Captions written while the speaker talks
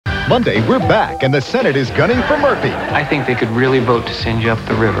Monday, we're back, and the Senate is gunning for Murphy. I think they could really vote to send you up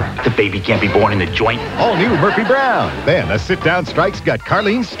the river. The baby can't be born in the joint. All new Murphy Brown. Then a sit-down strike's got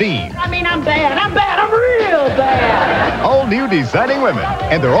Carlene Steen. I'm bad, I'm real bad. All new Designing Women,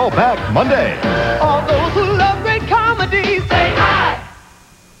 and they're all back Monday. All those who love great comedies, say hi.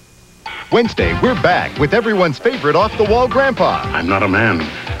 Wednesday, we're back with everyone's favorite off-the-wall grandpa. I'm not a man.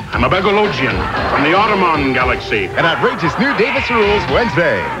 I'm a Begologian from the Ottoman galaxy. An outrageous new Davis Rules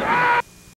Wednesday.